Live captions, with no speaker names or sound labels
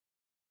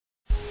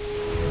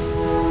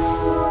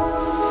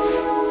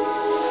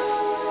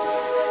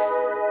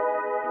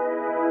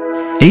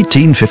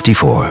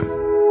1854,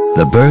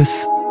 the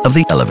birth of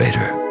the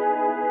elevator.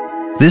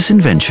 This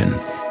invention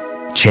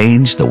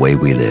changed the way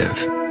we live.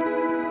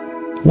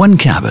 One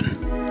cabin,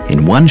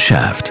 in one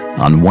shaft,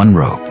 on one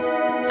rope,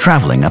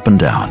 traveling up and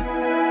down.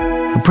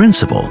 A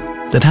principle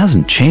that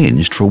hasn't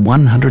changed for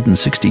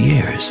 160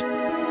 years.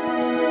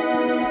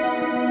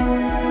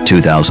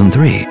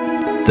 2003,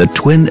 the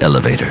twin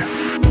elevator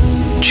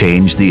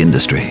changed the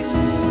industry.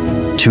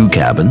 Two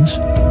cabins,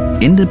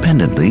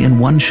 independently in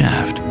one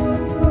shaft.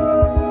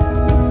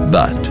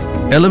 But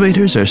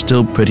elevators are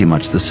still pretty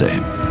much the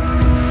same.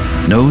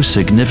 No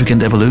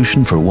significant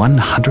evolution for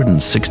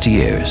 160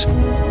 years.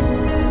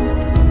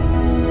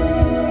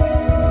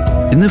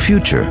 In the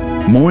future,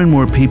 more and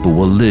more people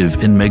will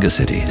live in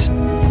megacities.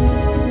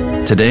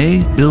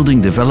 Today,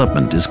 building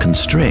development is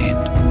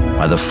constrained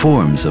by the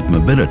forms of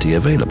mobility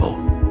available.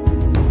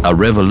 A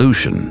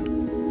revolution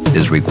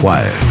is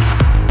required.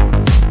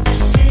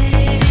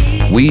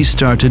 We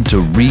started to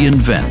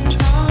reinvent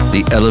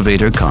the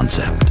elevator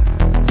concept.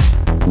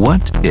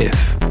 What if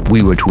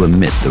we were to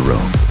omit the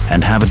rope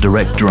and have a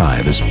direct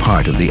drive as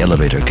part of the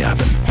elevator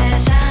cabin?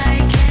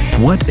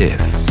 What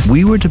if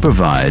we were to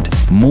provide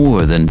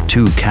more than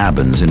two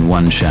cabins in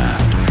one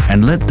shaft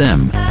and let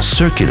them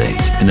circulate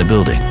in a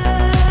building?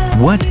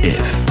 What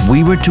if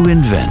we were to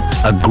invent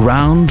a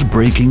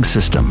groundbreaking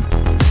system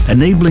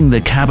enabling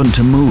the cabin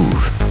to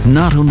move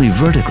not only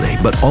vertically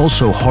but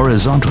also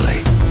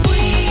horizontally?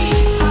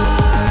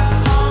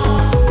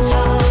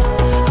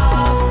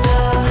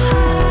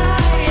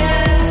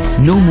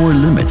 No more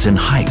limits in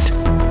height,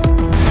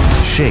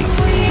 shape,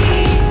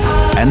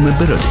 and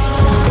mobility.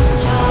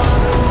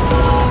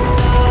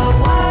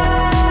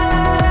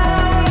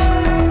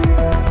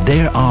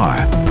 There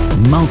are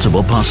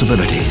multiple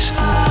possibilities.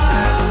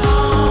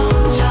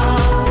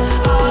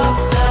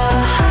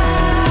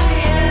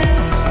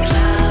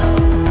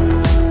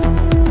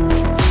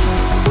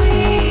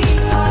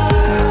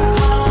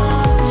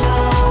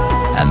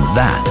 And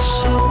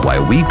that's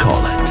why we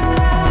call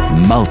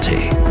it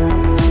multi.